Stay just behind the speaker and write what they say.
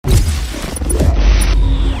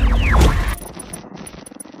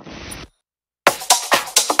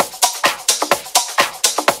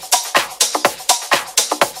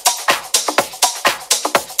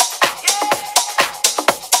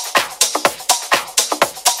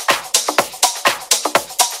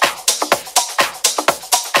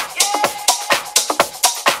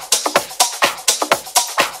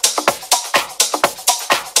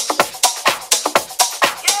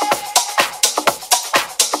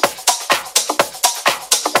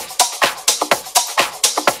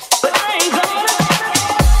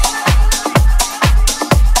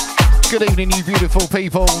Good evening, you beautiful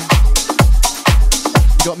people.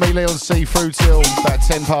 You got me, Leon C, through till about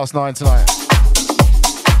 9:10 tonight.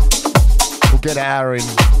 We'll get an hour in.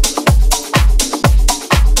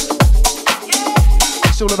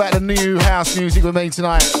 It's all about the new house music with me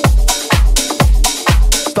tonight.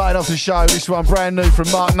 Starting off the show, this one brand new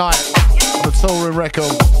from Mark Knight on the touring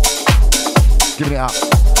record. Giving it up.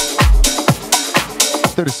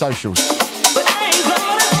 Do the socials.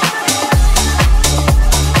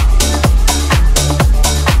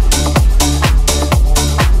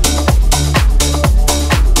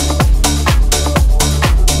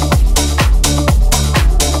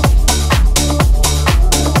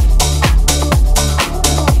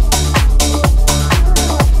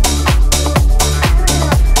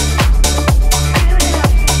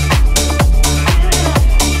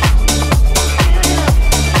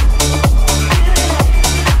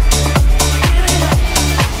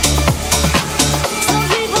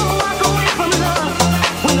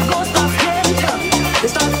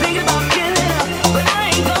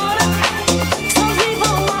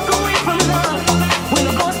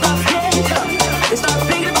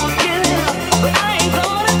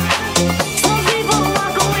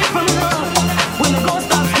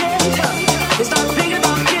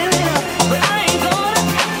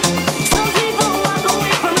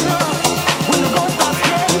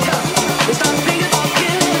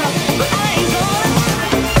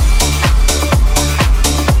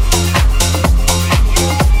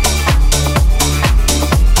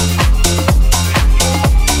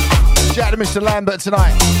 Mr. Lambert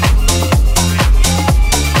tonight.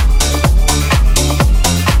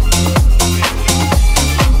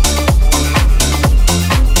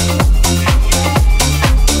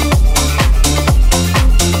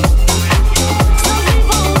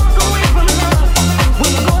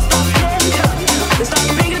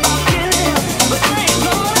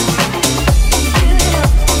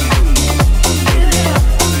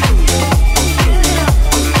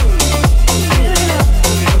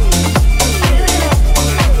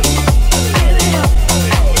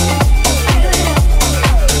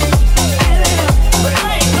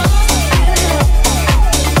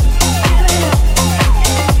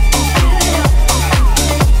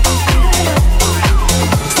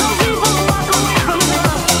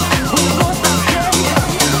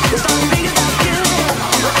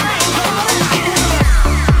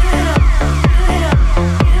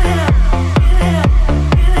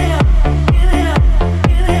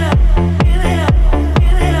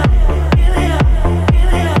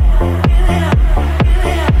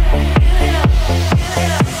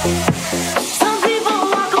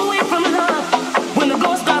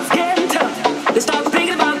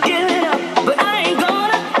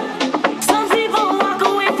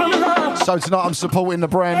 So tonight I'm supporting the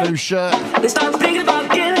brand new shirt with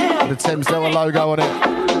the Thames Delta logo on it.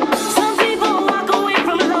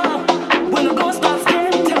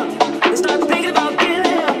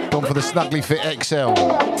 Gone for the Snugly Fit XL.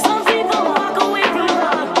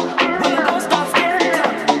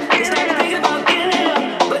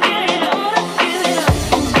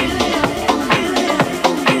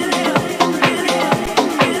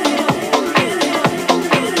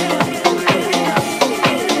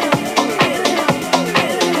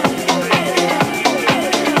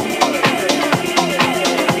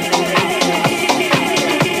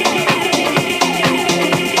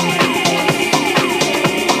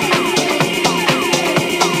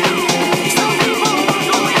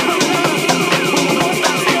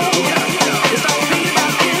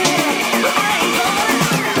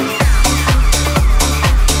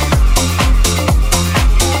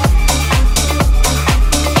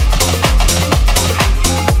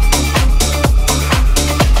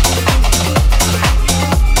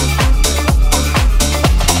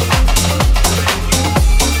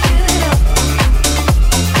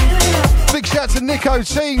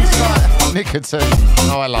 Nicotine.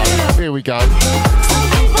 Oh, I love it. Here we go.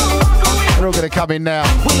 They're all going to come in now.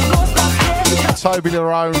 Toby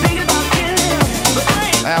Lerone,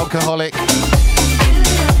 Alcoholic.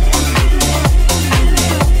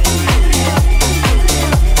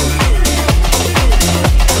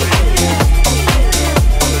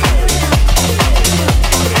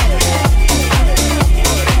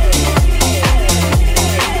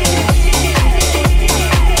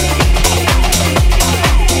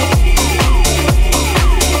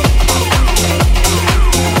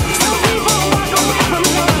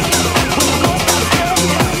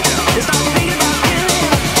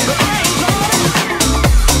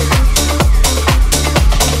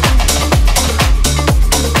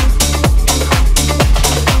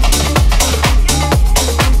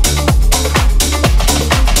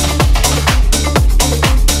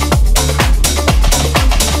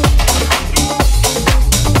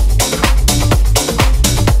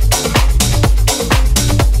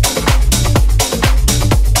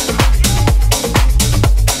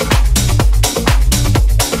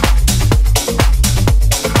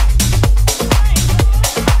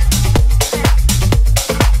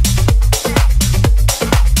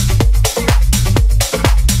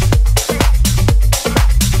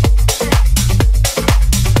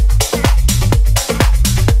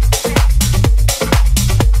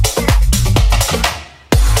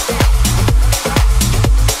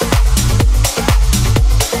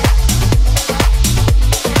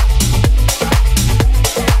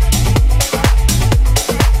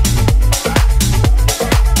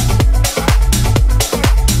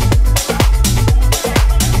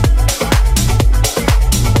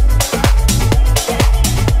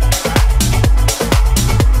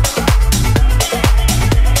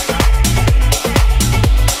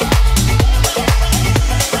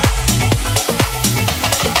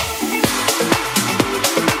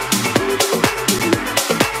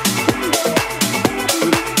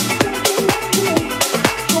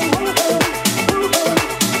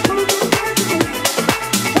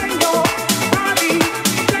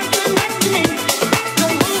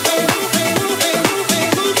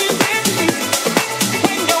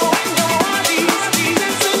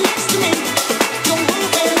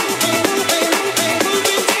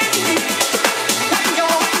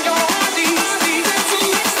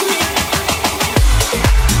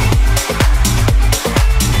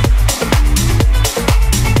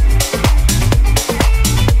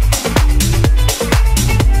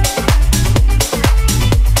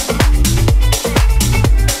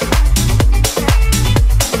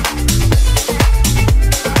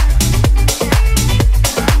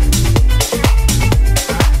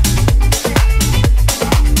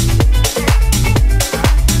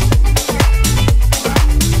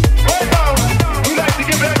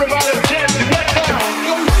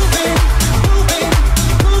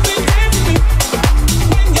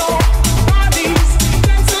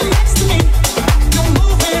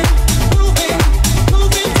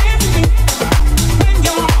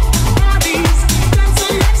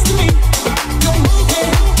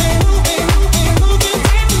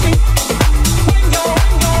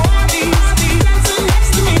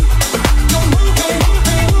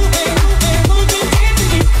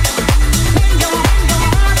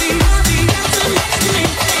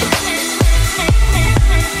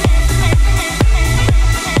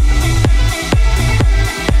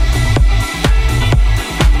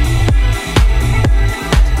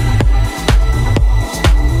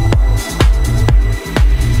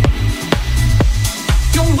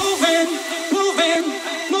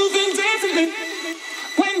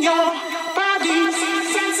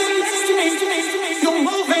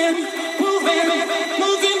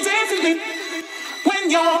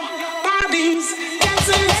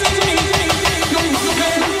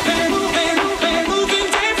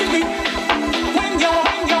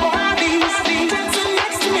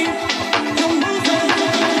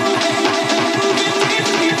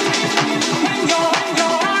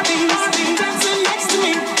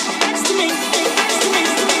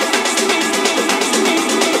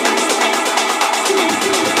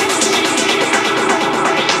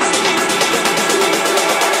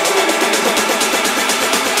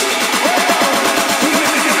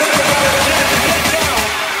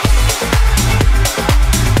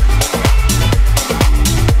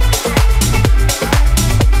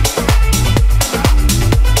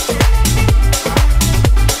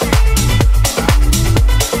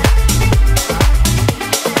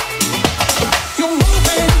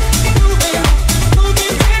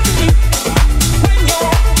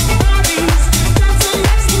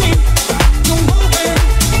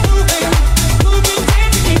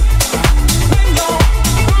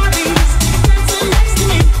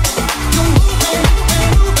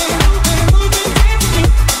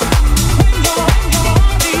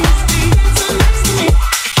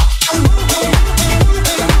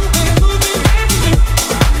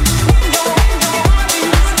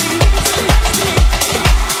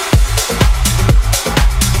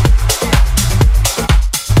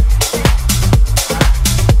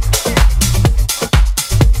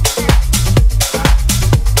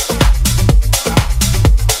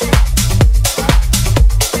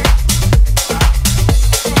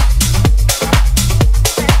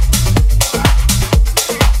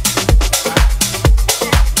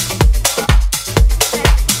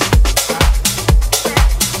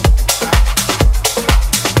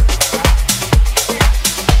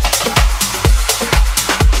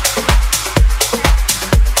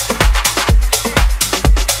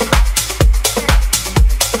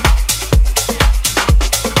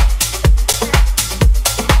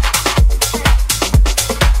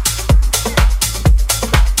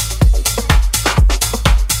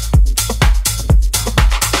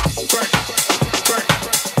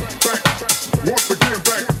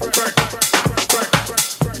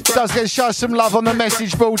 Don't forget to show us some love on the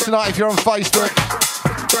message board tonight if you're on Facebook.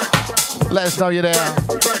 Let us know you're there.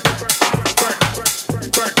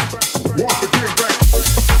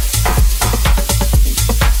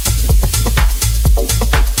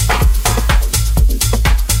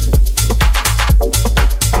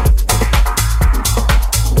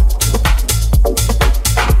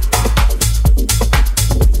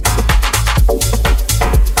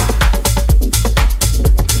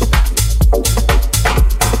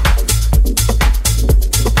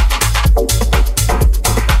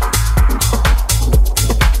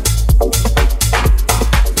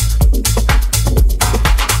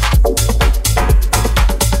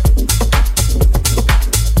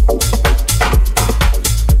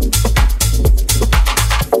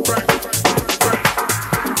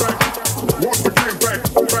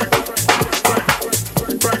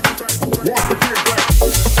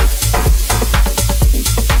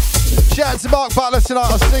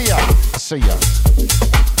 Tonight, I'll see ya. See ya.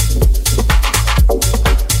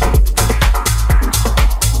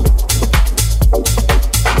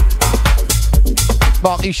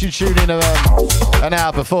 Mark, you should tune in an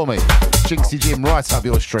hour before me. Jinxie Jim, right up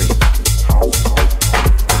your street.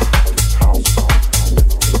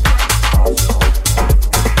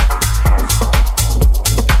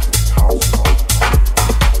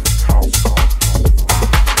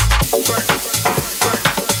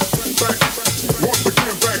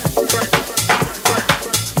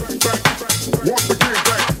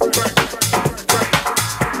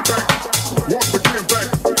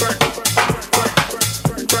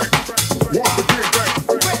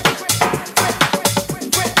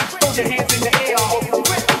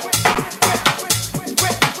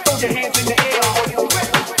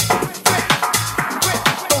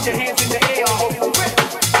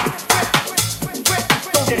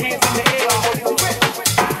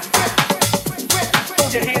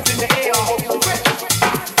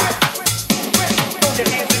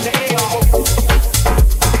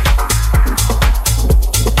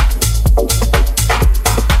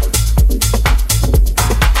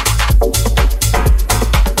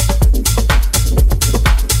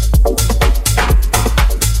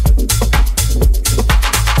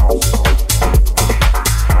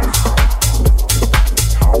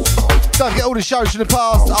 Shows from the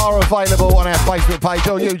past are available on our Facebook page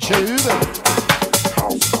or YouTube.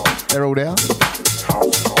 They're all there.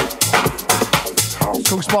 Of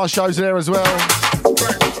course, my shows are there as well.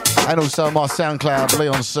 And also my SoundCloud,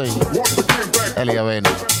 Leon C. Leon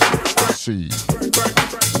C.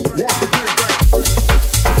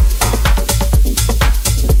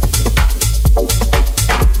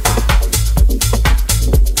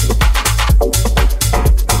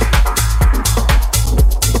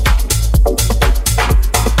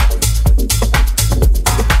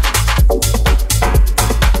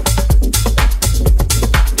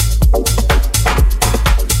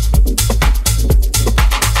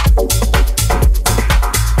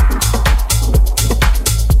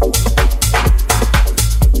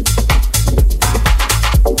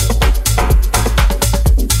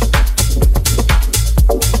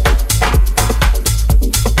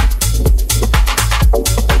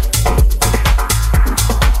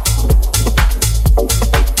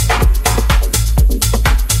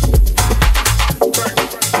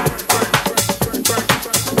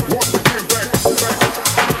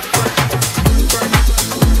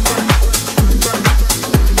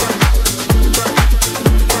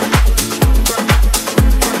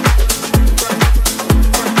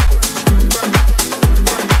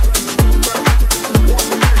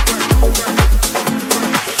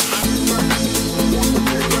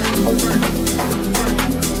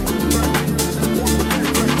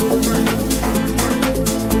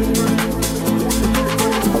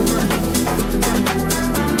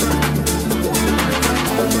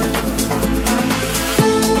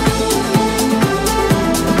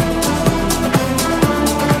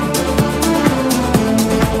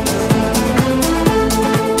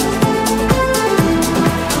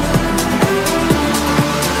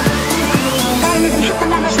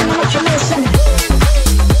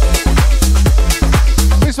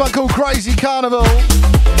 Crazy Carnival.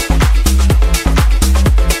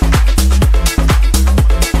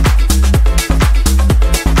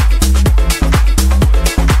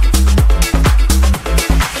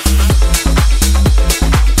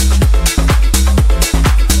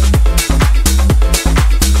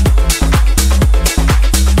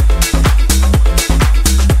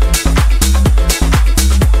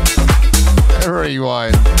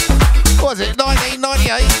 Rewind. What was it,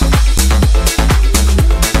 1998?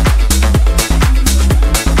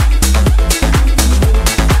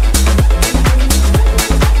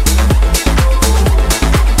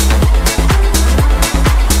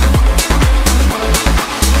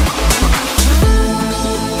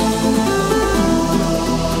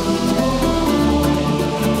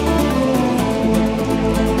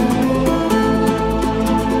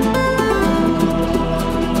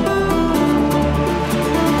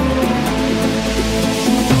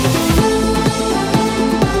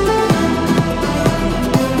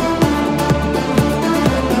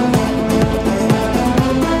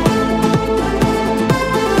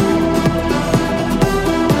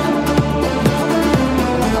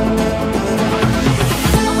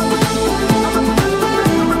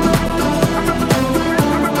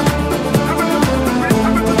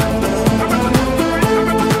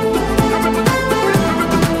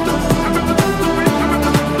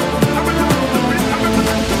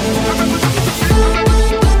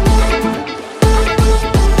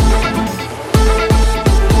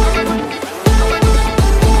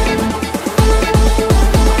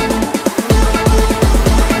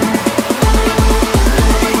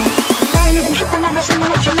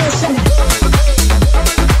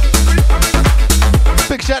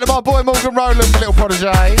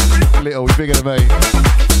 Prodigy. Little, he's bigger than me.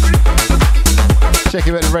 Check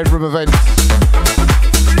him at the Red Room events.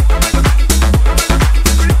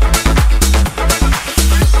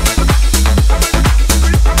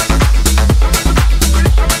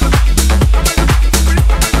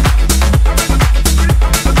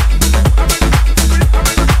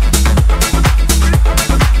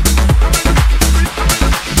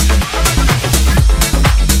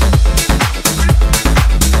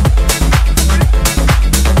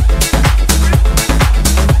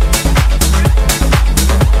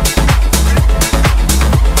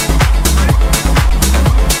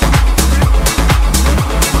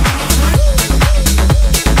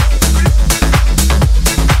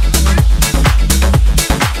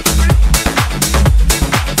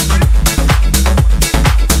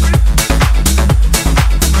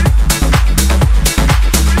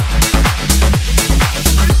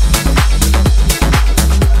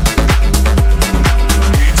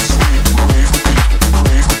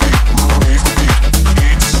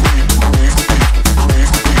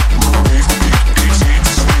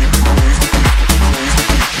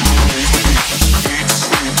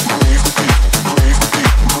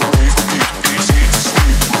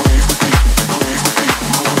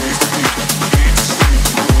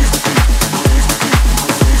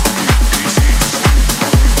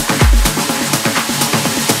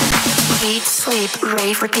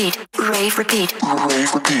 Rave repeat, rave repeat,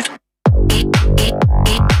 rave repeat.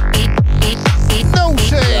 No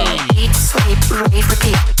shame. Eat, sleep, rave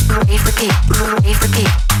repeat, rave repeat, rave repeat.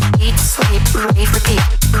 Eat, sleep, rave repeat,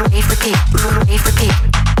 rave repeat, rave repeat.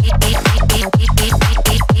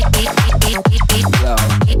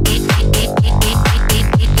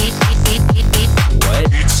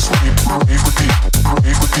 What? Eat, sleep, rave repeat,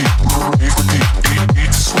 rave repeat, rave repeat.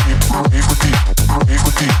 Eat, sleep, rave repeat, rave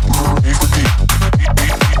repeat, rave repeat.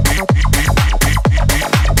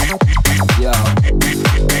 Yo.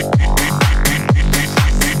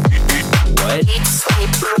 What? Eat,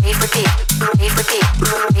 sleep, rave repeat, rave repeat,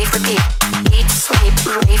 rave repeat. Eat, sleep,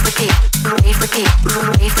 rave repeat, rave repeat,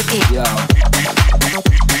 rave repeat. Yo.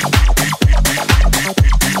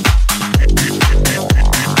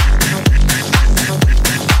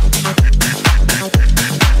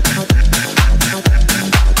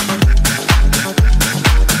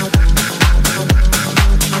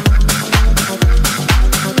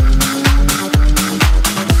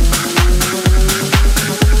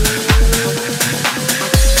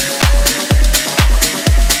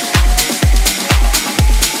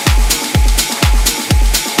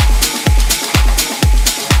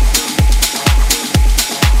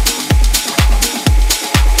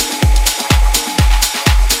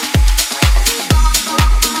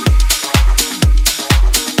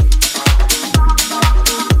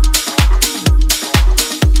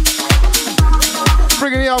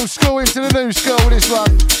 Old school into the new school with this one.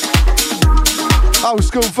 Old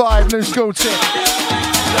school vibe, new school tip.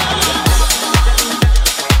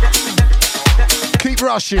 Keep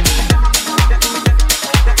rushing.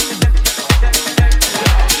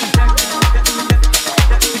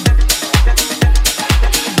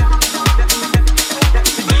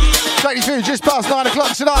 Take you just past 9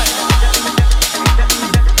 o'clock tonight.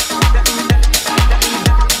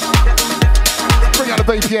 Bring out the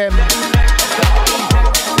BPM.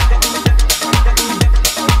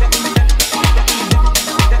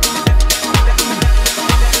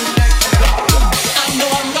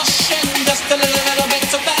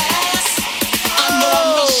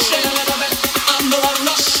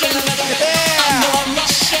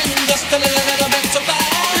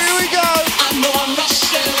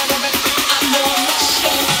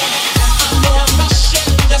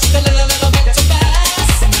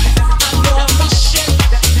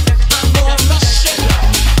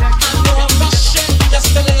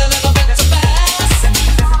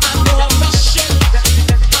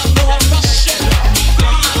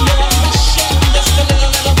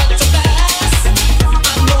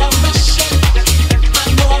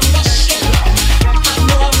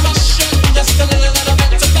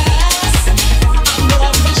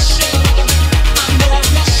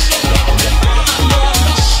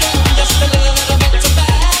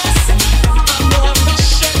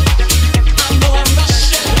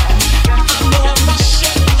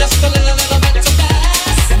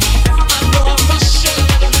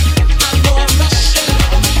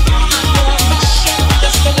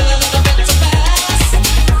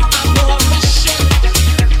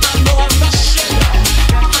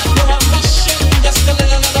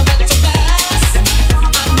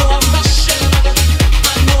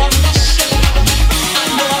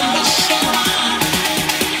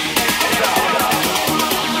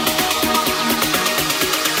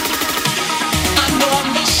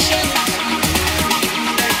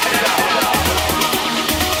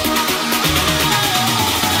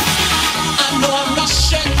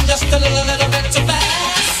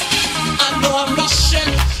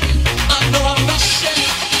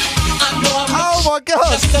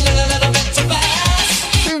 God! Just a little bit too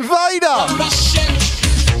fast. Invader! I'm rushing.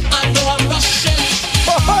 I know I'm rushing.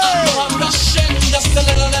 Oh, I hey! know I'm rushing. Just a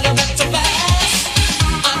little bit too fast.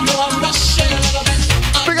 I know I'm rushing.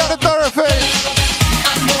 Bring up the Dorothy!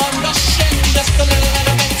 I know I'm rushing. Just a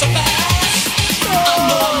little bit too fast. I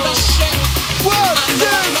know I'm rushing. 1,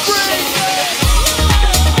 2, 3!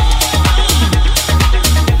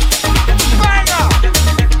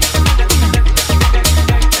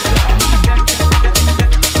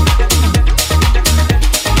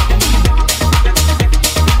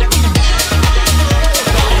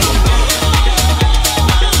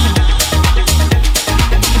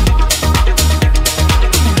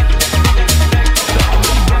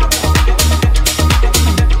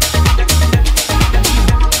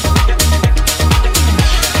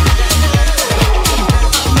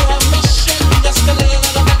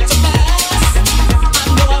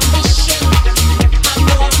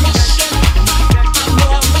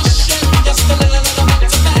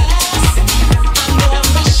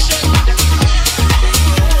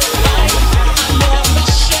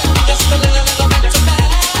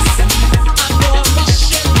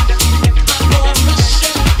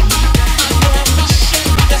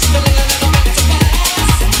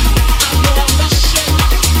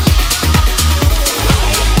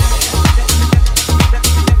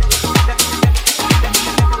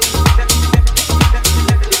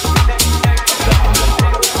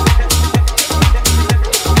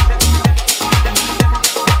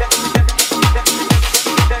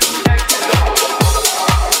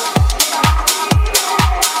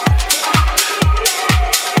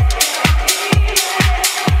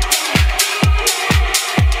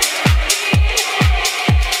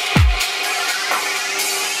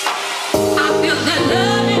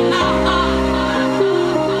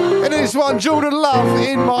 Jordan Love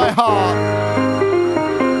in my heart.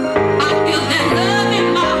 I feel that love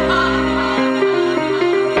in my heart.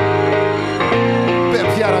 Bit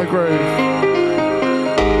of piano groove.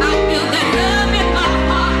 I feel that love in my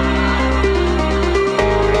heart.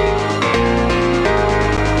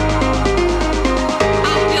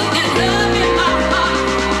 I feel that love in my heart.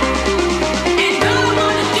 And all I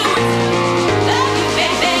wanna do is love you,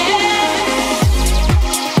 baby.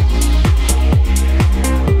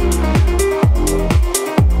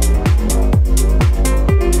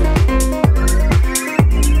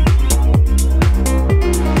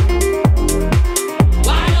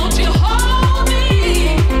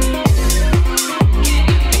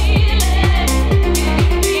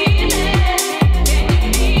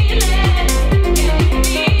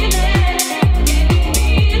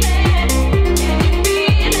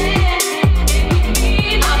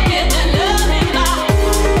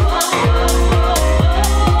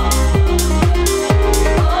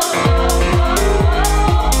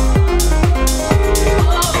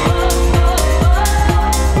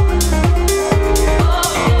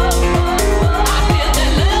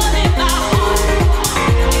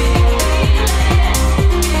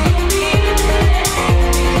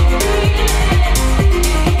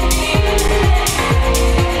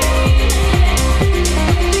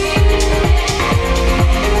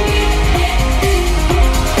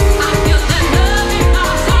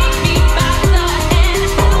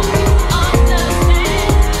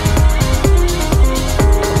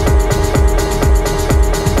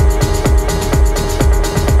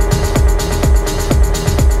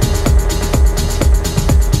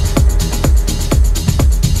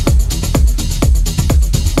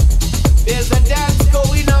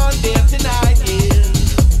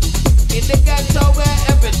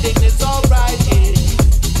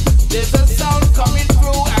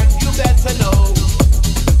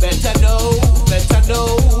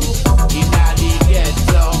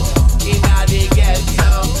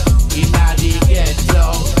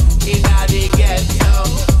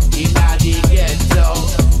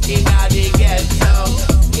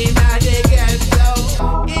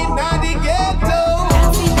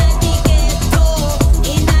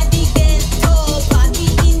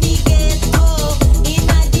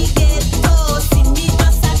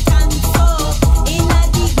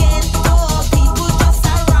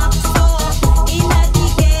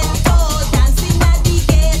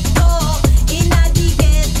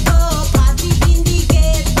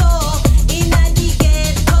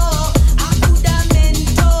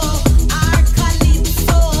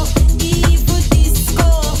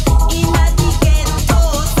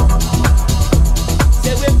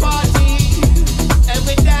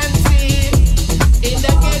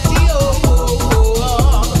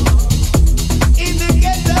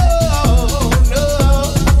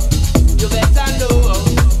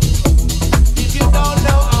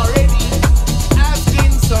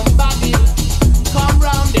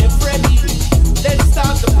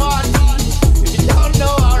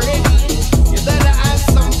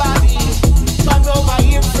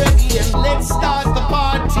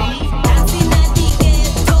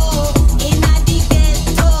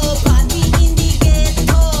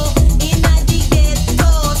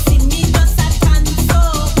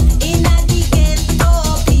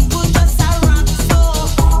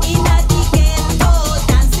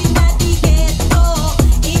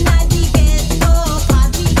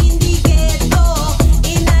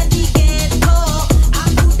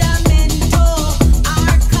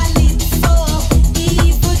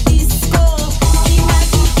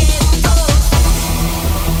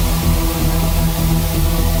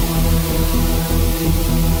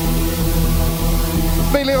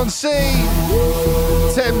 on C,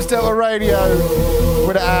 Thames Delta Radio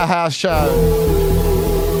with an Our House show.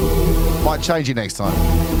 Might change it next time.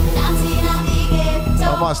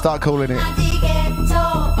 I might start calling it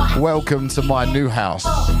Welcome to My New House.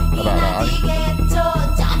 How about that, eh?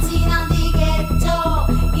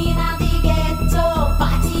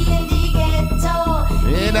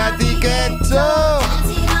 In at the ghetto.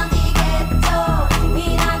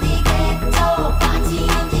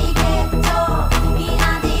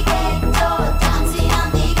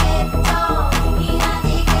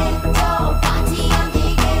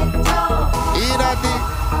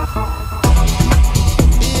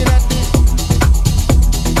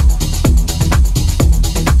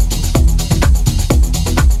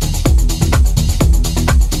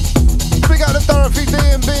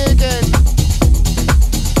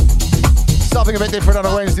 Something a bit different on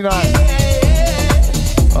a Wednesday night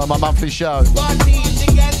on my monthly show.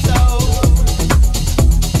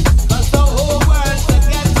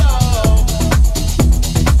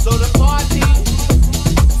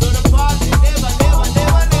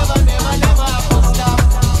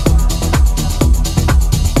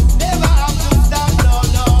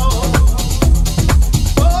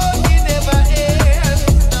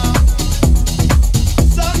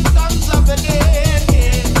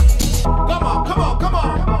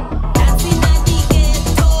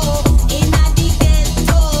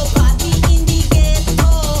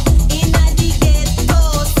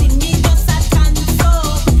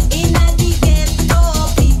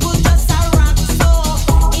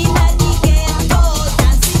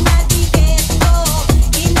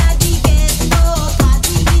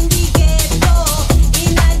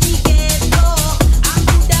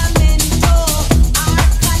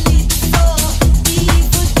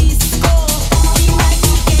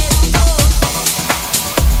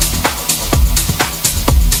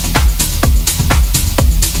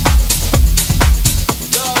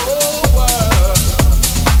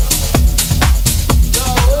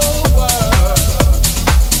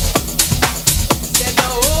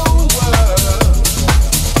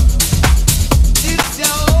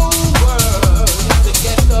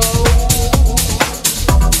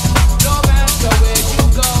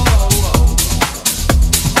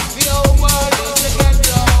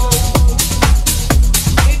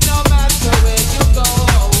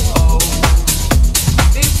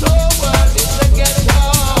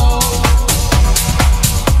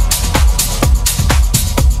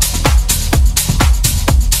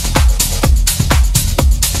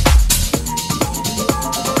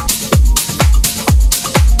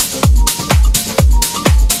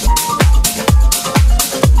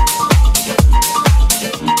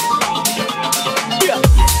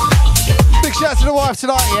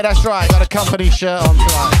 Tonight, yeah, that's right. Got a company shirt on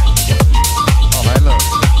tonight. Oh man, look.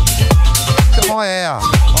 Look at my hair.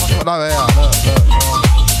 I've got no hair. Look.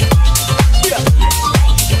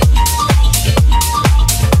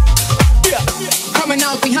 Coming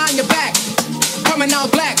out behind your back. Coming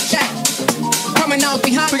out black jack. Coming out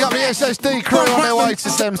behind. We got the SSD crew on their way to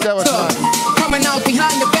Thames Delta tonight. Coming out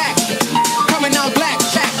behind your back. Coming out black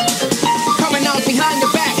jack. Coming out behind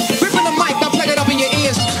your back. Ripping the mic, I'll plug it up in your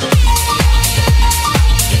ears.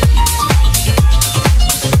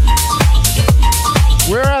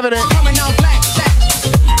 We're having it. Coming out black jack.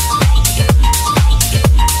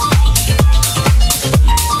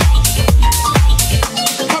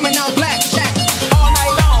 Coming out black jack. All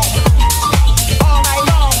night long. All night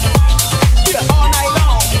long. Yeah, all night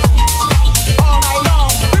long. All night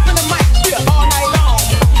long. Ripping the mic. Yeah, all night long.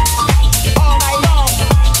 All night long.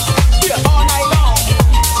 Yeah, all night long.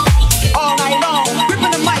 All night long.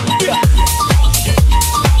 Ripping the mic. Yeah.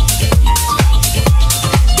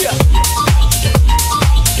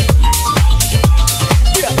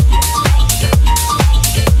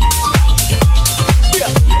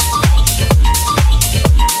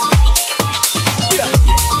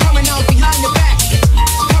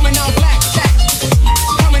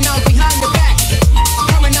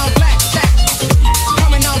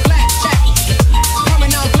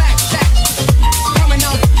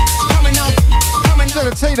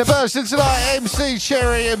 Tina Burson tonight, MC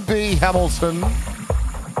Cherry and B Hamilton.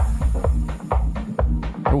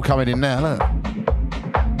 All coming in now, look.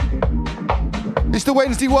 It's the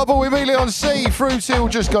Wednesday Wobble with Emilio on C through till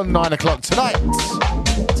just gone 9 o'clock tonight.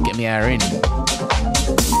 Let's get me hour in.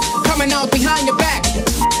 Coming out behind your back.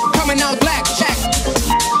 Coming out black jack.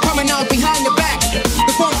 Coming out behind your back.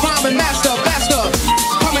 The funk rhyming master, faster.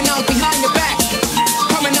 Coming out behind your back.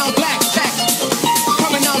 Coming out black jack.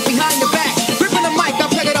 Coming out behind your back. Ripping the mic, I'll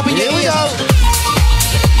plug it up in your ears. Here we go.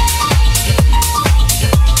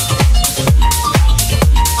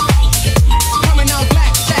 Coming out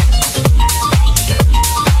black jack.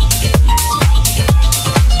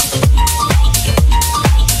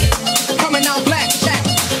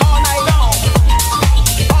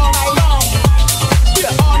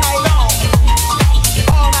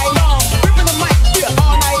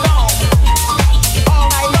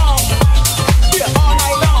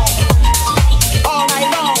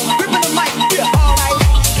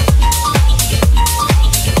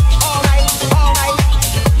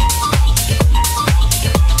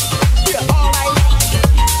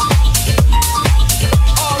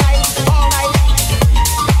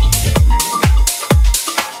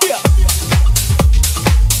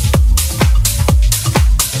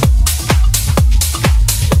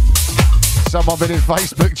 Someone been in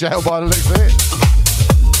Facebook jail by the looks of it.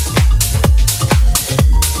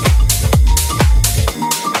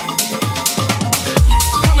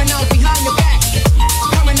 Coming out behind your back.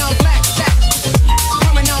 Coming out black, jack.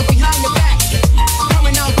 Coming out behind your back.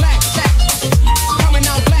 Coming out black, jack. Coming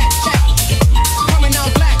out black, jack. Coming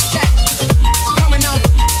out black, jack. Coming out,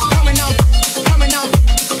 coming out, coming out,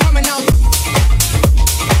 coming out.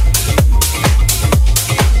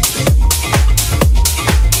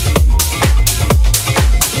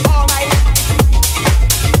 All night.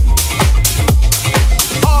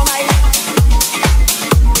 All night.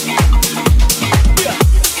 Yeah.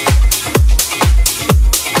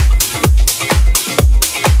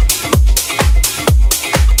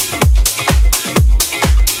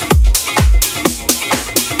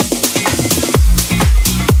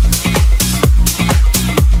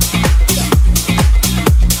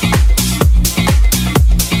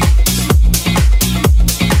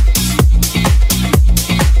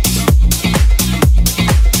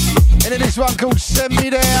 And then this one called Send Me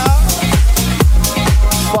There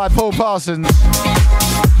by Paul Parsons.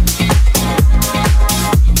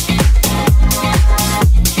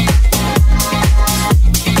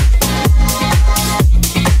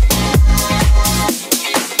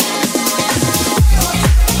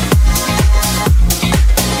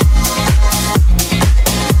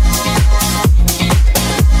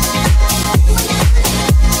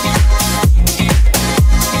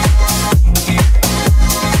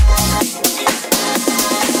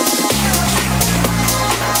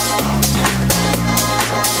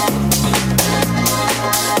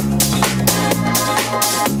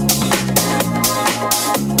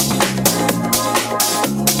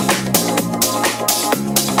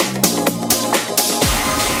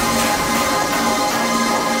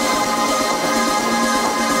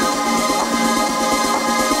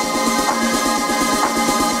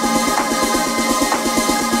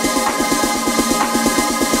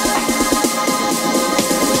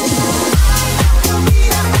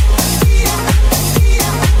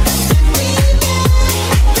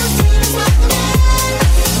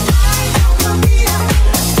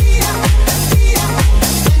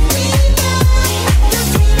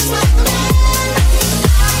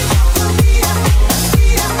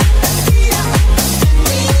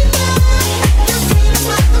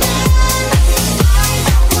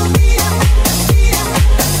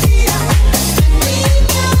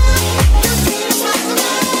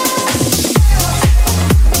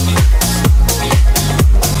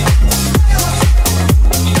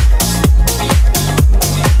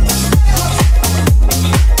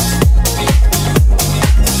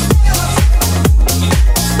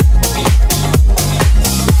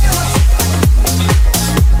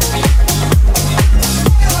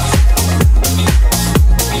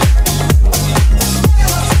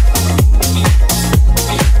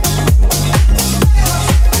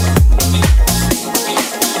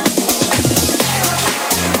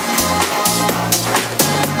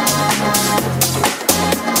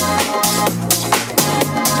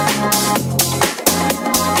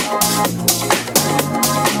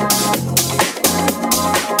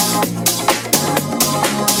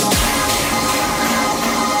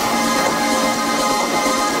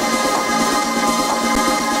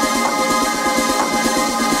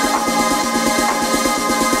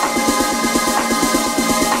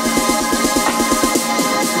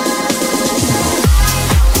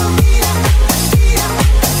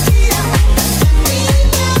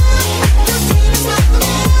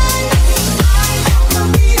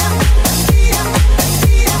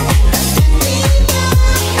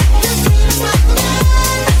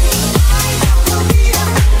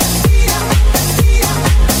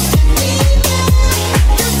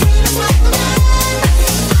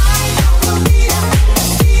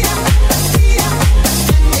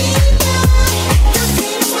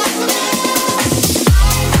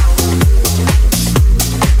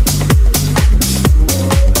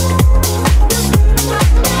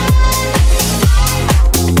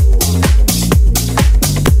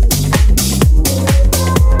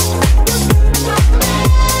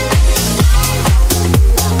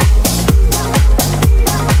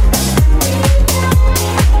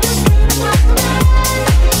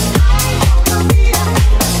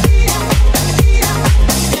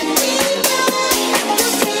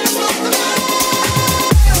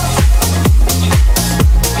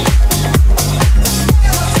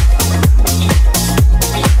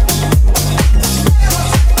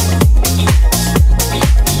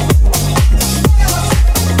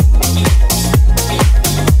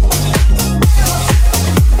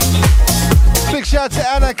 Shout out to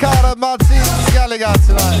Anna Carter, Martin Gallagher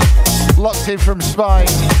tonight. Locked in from Spain.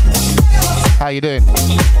 How you doing?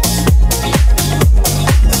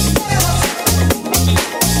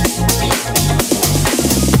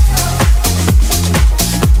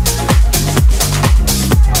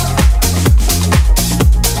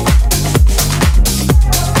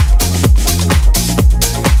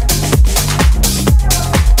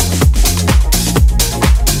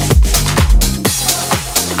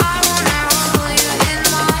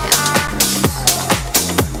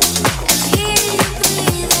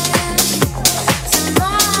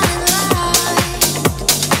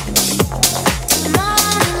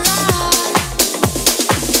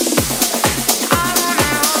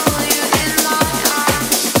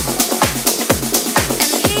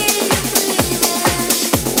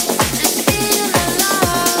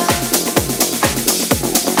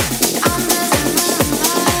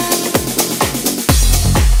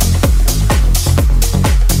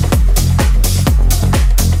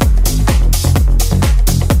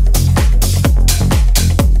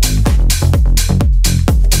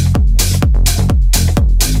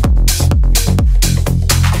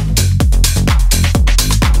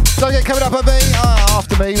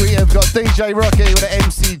 DJ Rocky with an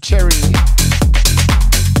MC Cherry.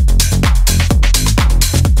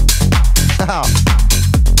 Oh,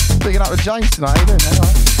 picking up with James tonight, how you doing, mate?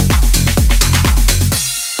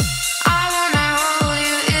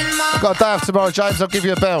 I've got a day off tomorrow, James. I'll give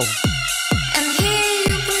you a bell.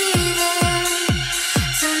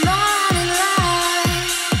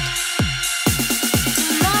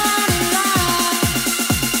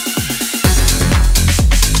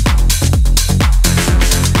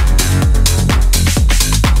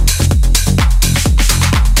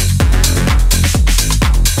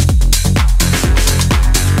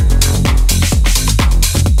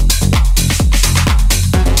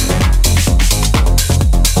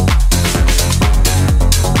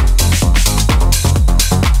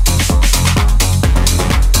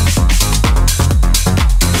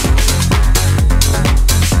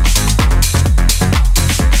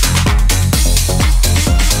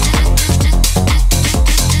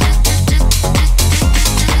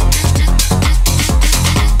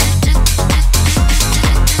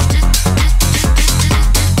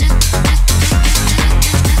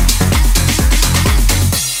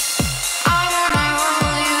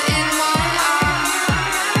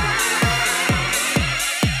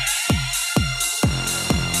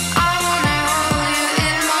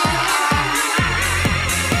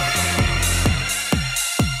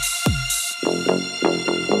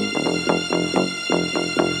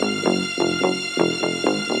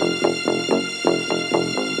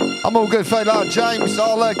 I'm all good, fella. James,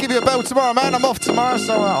 I'll give you a bell tomorrow, man. I'm off tomorrow,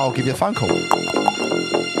 so I'll give you a phone call.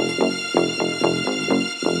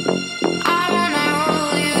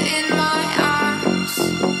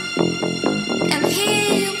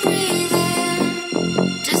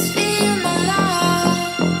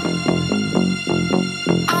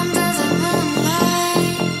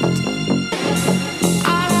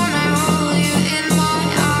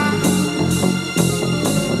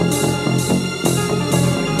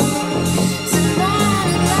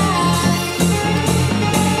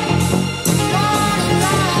 Morning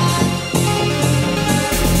light.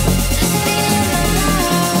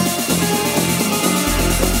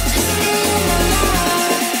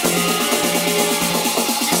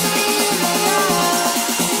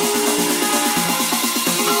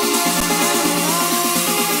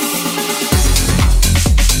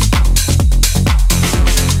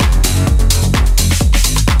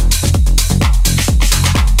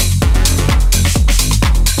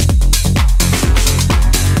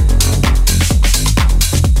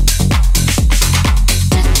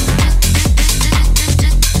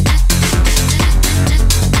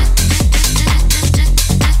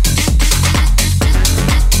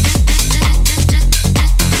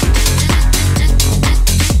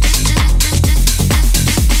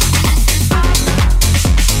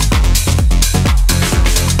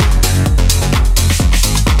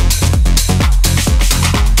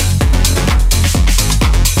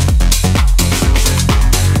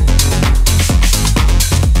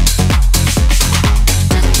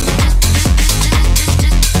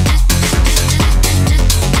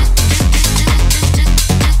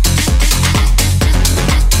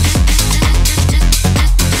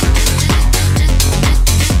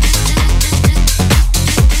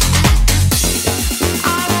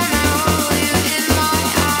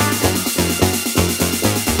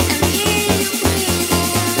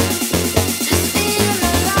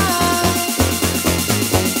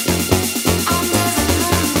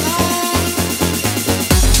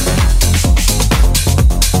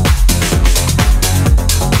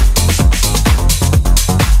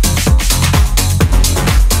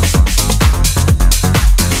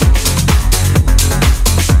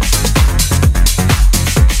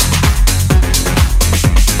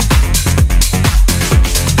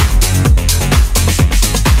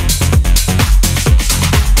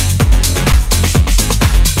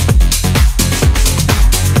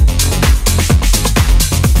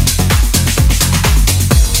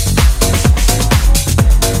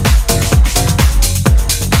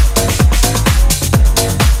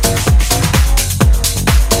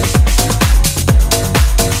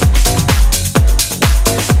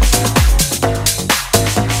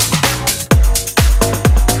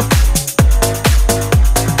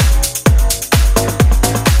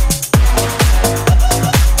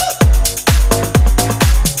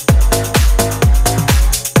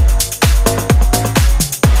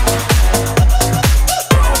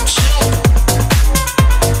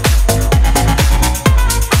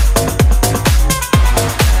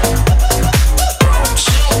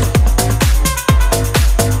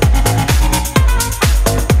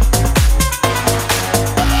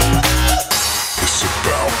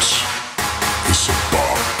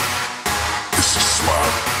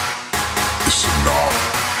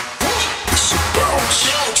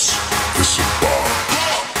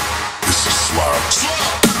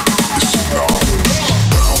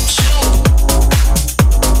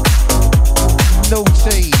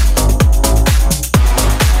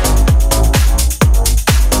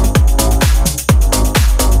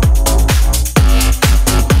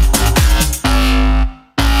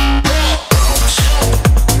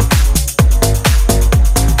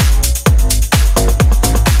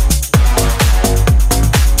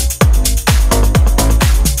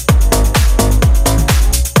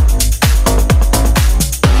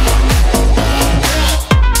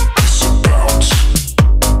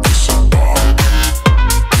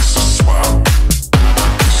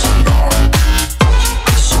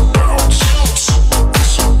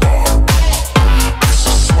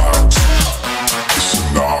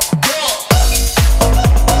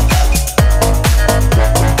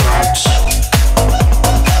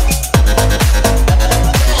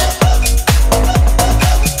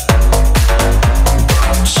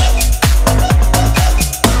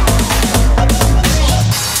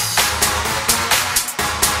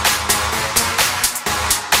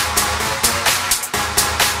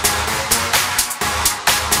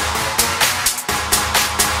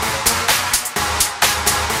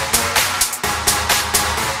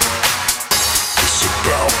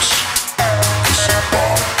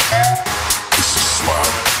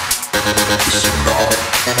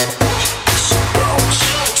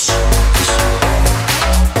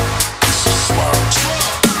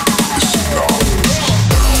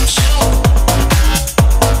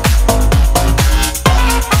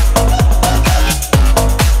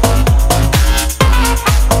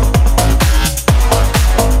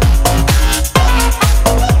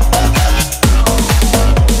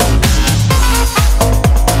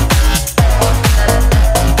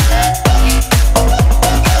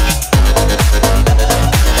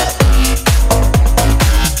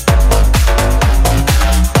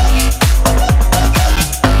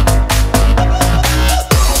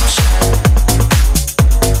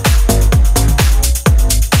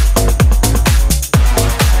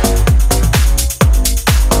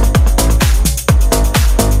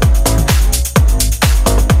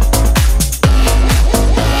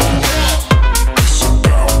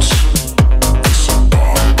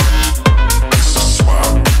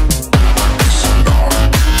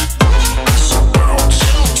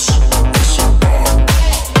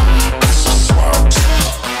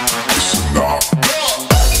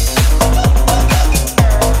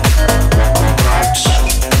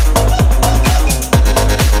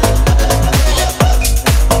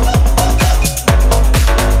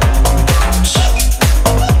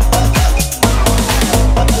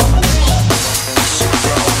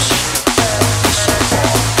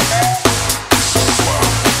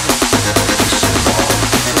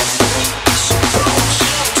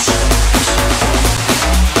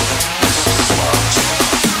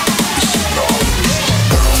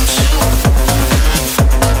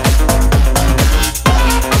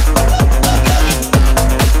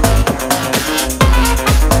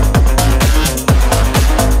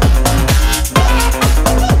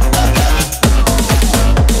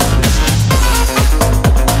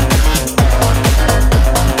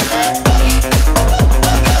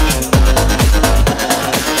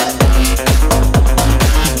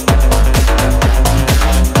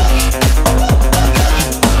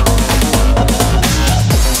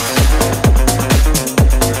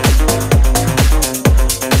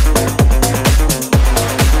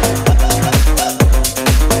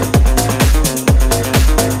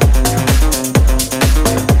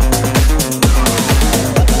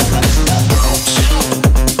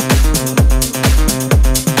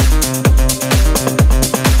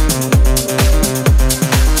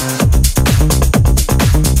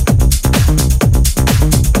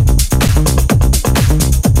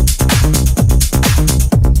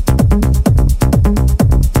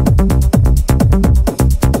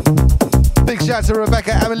 out to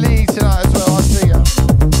Rebecca Emily tonight as well. I'll see ya.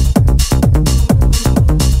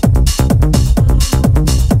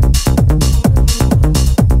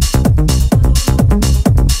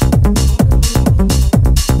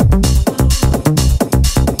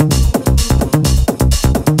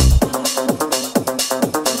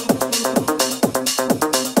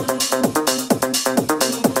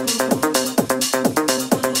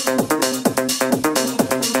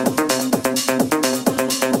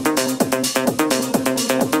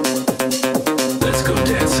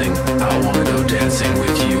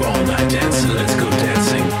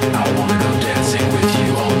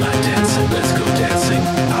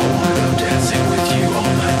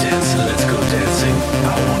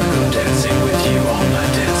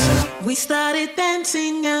 We started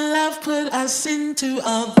dancing and love put us into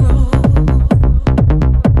a groove.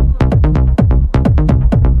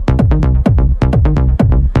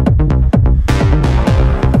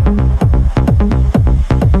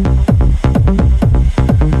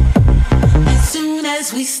 As soon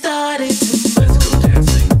as we started to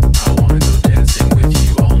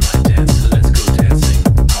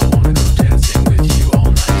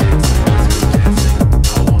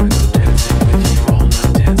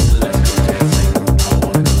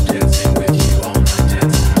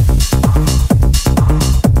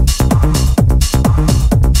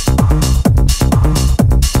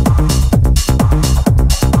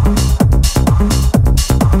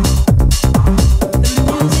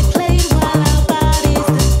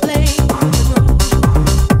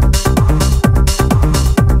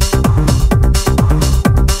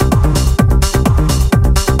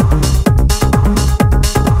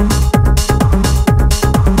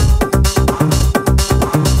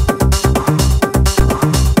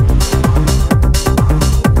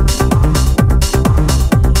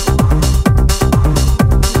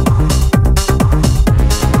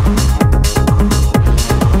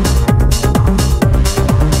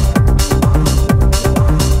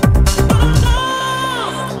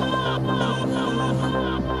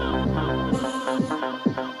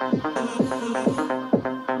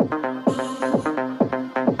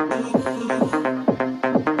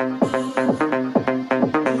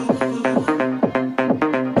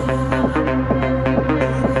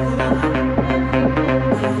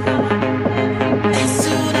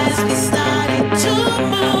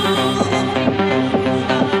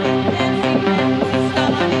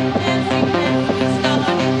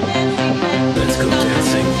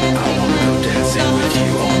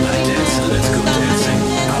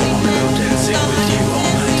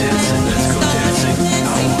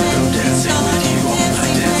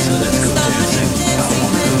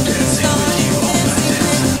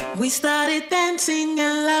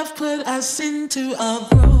love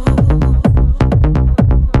grow.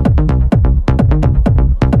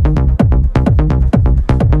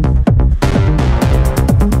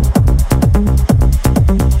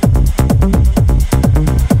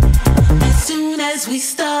 As soon as we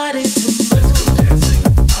started to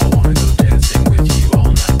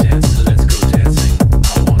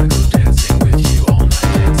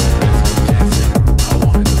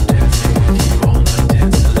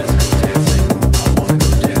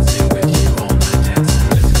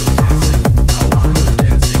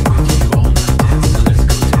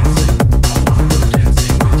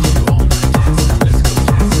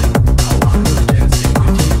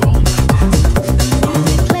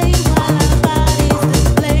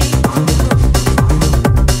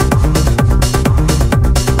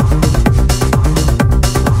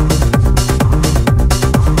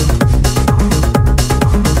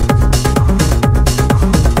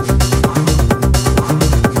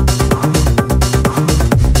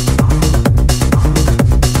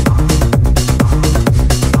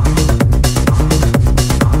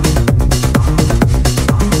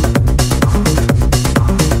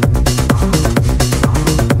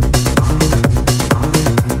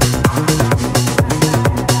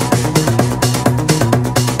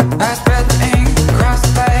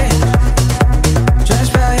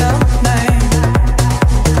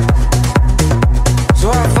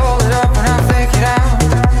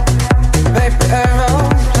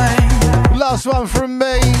one from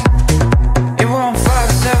me. It won't fly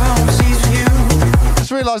 7 seas for you.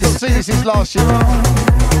 Just realised I've seen this since last year.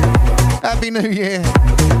 Happy New Year.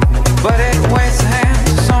 But it waits the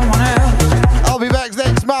hands of someone else. I'll be back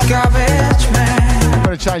next month. Garbage man. I'm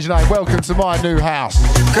going to change the name. Welcome to my new house.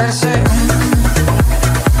 Gotta say,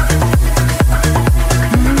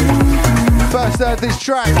 First heard this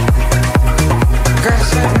track. gotta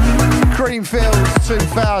say, Creamfields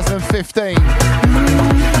 2015.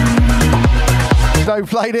 No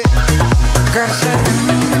played it. gotta say,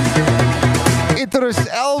 Idris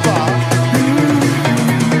Elba.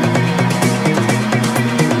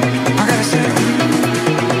 I gotta say,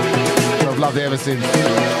 I've loved it ever since.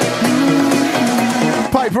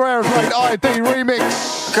 Paper Aeroplane ID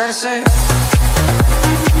remix. gotta say.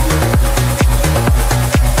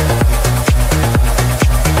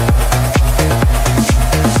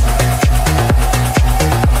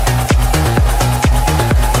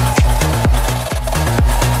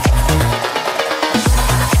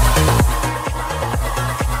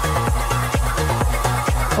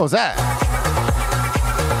 What was that?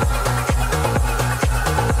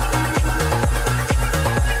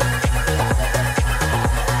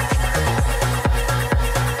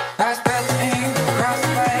 I spread the ink across the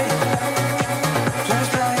page. Trying to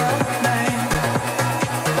spell your name.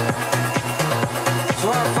 So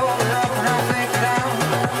I fold it up and I think it out.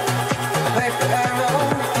 Paper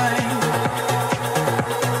aeroplane.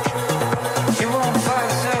 You won't fly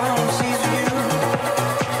the 7 seas for you.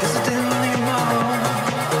 'Cause I didn't need more.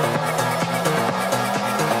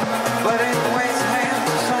 But it waits the hands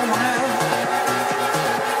of someone else.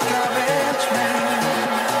 Garbage man.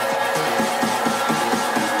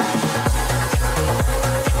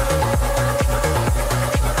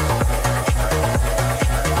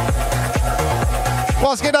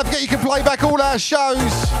 Once again, don't forget you can play back all our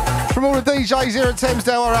shows from all the DJs here at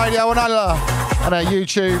Thamesdale Radio and our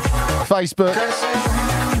YouTube, Facebook, Gotta say,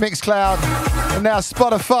 Mixcloud, and now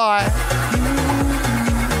Spotify.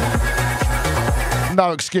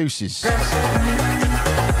 No excuses. gotta say.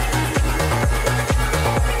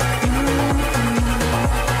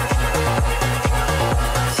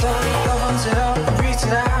 So he opens it up and reads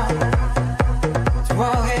it out to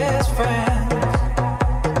all his friends.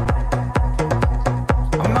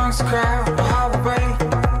 Amongst the crowd, a harbor break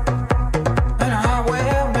and a highway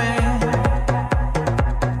man.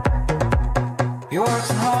 He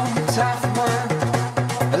walks home, time for work.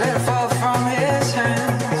 A letter falls from his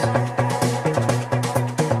hands.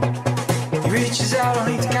 He reaches out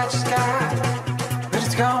only to catch the sky, but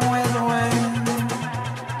it's gone with the wind.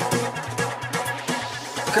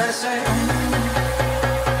 Gotta say,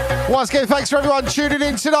 Once again, thanks for everyone tuning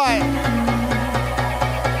in tonight.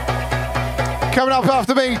 Coming up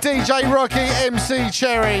after me, DJ Rocky, MC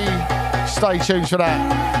Cherry. Stay tuned for that.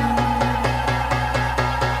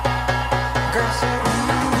 gotta say.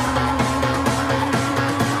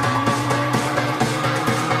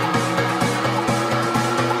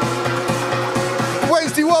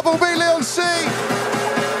 Wednesday Wobble, be Leon C.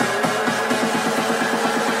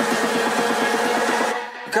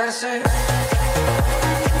 Gotta say,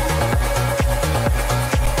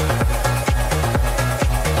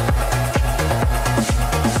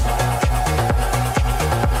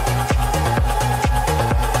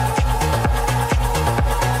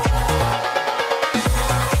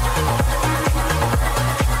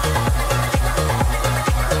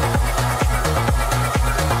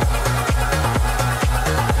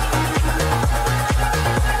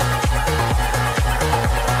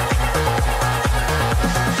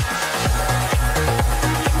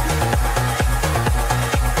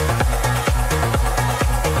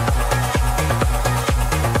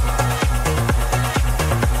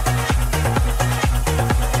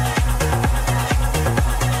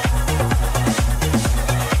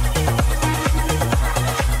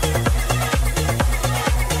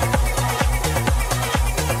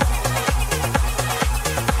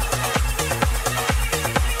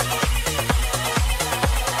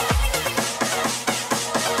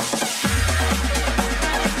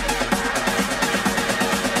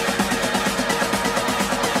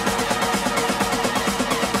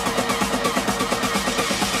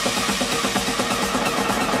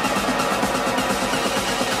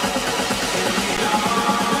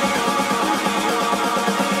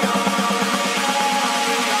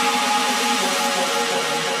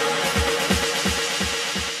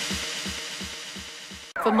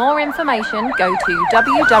 For more information, go to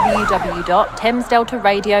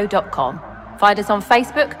www.thamesdeltaradio.com. Find us on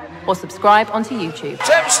Facebook or subscribe onto YouTube.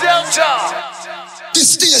 Thames Delta!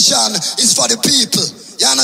 This station is for the people.